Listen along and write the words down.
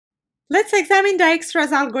Let's examine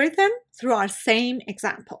Dijkstra's algorithm through our same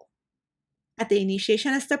example. At the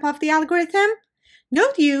initiation step of the algorithm,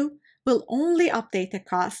 node U will only update the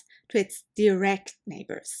cost to its direct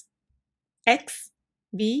neighbors, X,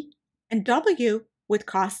 V, and W with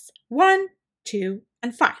costs 1, 2,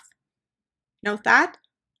 and 5. Note that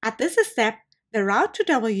at this step, the route to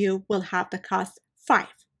W will have the cost 5.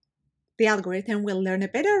 The algorithm will learn a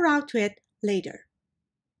better route to it later.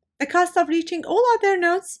 The cost of reaching all other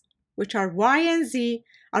nodes, which are Y and Z,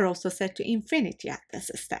 are also set to infinity at this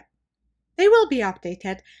step. They will be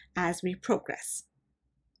updated as we progress.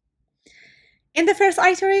 In the first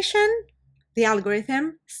iteration, the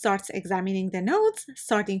algorithm starts examining the nodes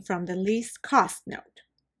starting from the least cost node.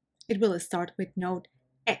 It will start with node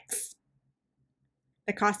X.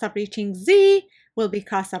 The cost of reaching Z will be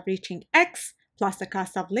cost of reaching X plus the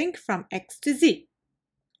cost of link from X to Z,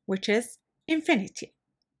 which is infinity.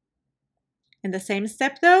 In the same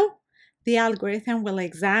step though, the algorithm will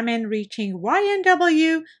examine reaching Y and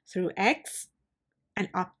W through X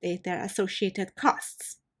and update their associated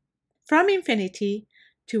costs from infinity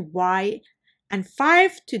to Y and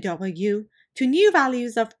 5 to W to new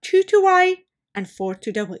values of 2 to Y and 4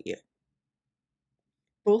 to W,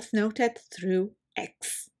 both noted through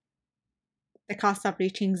X. The cost of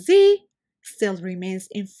reaching Z still remains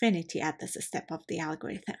infinity at this step of the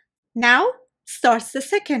algorithm. Now starts the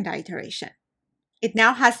second iteration. It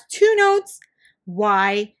now has two nodes,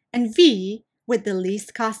 Y and V, with the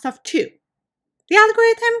least cost of 2. The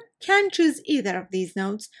algorithm can choose either of these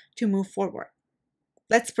nodes to move forward.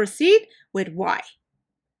 Let's proceed with Y.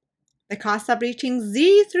 The cost of reaching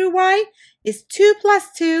Z through Y is 2 plus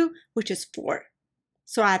 2, which is 4.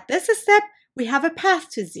 So at this step, we have a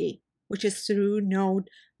path to Z, which is through node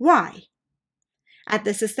Y. At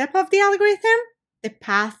this step of the algorithm, the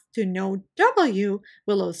path to node W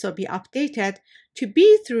will also be updated to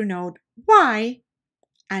be through node Y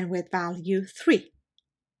and with value 3.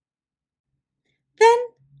 Then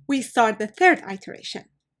we start the third iteration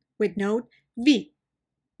with node V,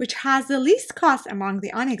 which has the least cost among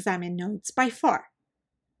the unexamined nodes by far.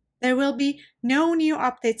 There will be no new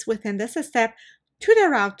updates within this step to the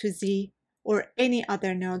route to Z or any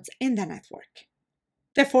other nodes in the network.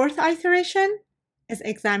 The fourth iteration is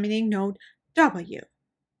examining node W.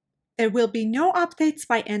 There will be no updates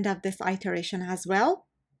by end of this iteration as well,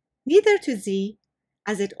 neither to Z,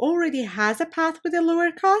 as it already has a path with a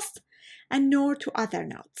lower cost, and nor to other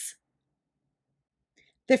nodes.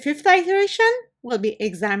 The fifth iteration will be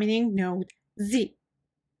examining node Z.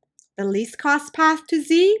 The least cost path to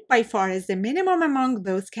Z by far is the minimum among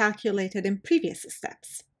those calculated in previous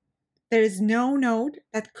steps. There is no node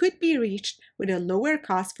that could be reached with a lower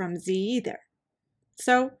cost from Z either.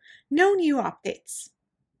 So, no new updates.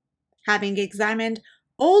 Having examined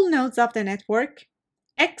all nodes of the network,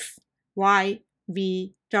 X, Y,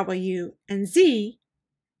 V, W, and Z,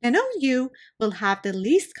 the node U will have the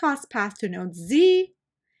least cost path to node Z,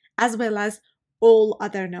 as well as all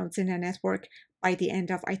other nodes in the network by the end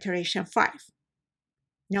of iteration 5.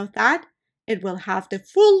 Note that it will have the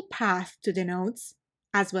full path to the nodes,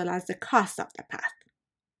 as well as the cost of the path.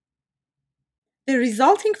 The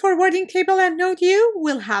resulting forwarding table at node U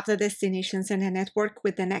will have the destinations in the network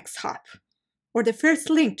with the next hop, or the first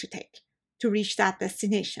link to take to reach that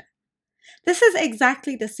destination. This is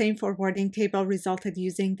exactly the same forwarding table resulted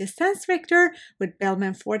using distance vector with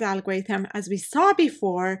Bellman-Ford algorithm as we saw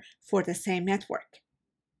before for the same network.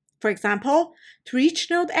 For example, to reach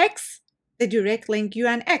node X, the direct link U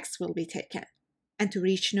and X will be taken, and to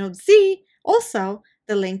reach node Z, also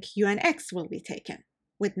the link U and X will be taken,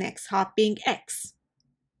 with next hop being X.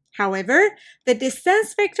 However, the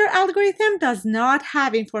distance vector algorithm does not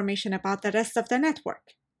have information about the rest of the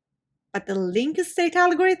network, but the link state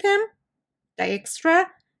algorithm, Dijkstra,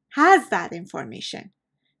 has that information,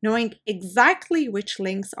 knowing exactly which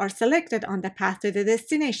links are selected on the path to the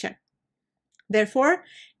destination. Therefore,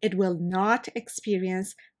 it will not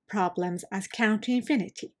experience problems as count to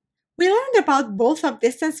infinity. We learned about both of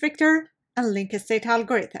distance vector and link state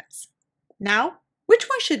algorithms. Now, which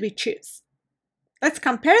one should we choose? Let's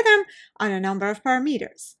compare them on a number of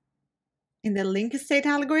parameters. In the link state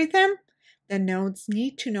algorithm, the nodes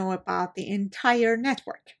need to know about the entire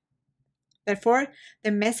network. Therefore,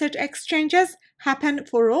 the message exchanges happen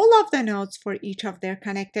for all of the nodes for each of their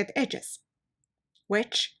connected edges,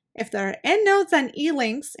 which, if there are n nodes and e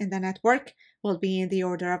links in the network, will be in the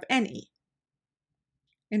order of ne.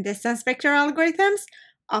 In distance vector algorithms,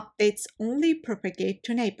 updates only propagate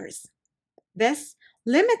to neighbors. This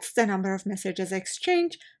limits the number of messages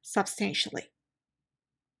exchanged substantially.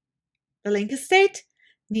 The link state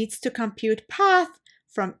needs to compute path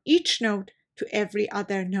from each node to every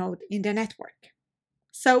other node in the network.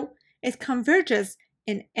 So it converges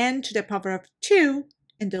in n to the power of 2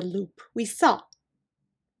 in the loop we saw.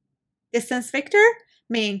 Distance vector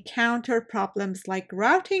may encounter problems like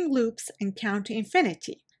routing loops and count to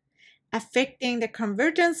infinity, affecting the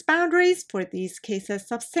convergence boundaries for these cases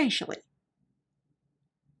substantially.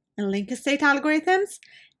 In linked state algorithms,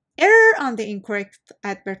 error on the incorrect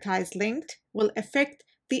advertised link will affect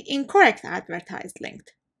the incorrect advertised link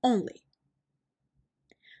only.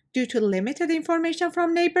 Due to limited information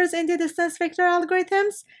from neighbors in the distance vector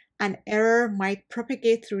algorithms, an error might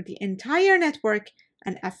propagate through the entire network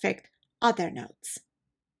and affect other nodes.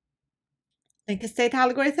 Linked state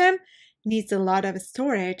algorithm needs a lot of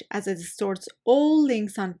storage as it stores all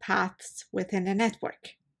links on paths within the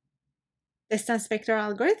network. Distance vector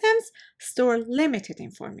algorithms store limited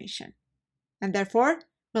information and therefore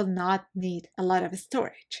will not need a lot of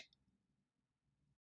storage.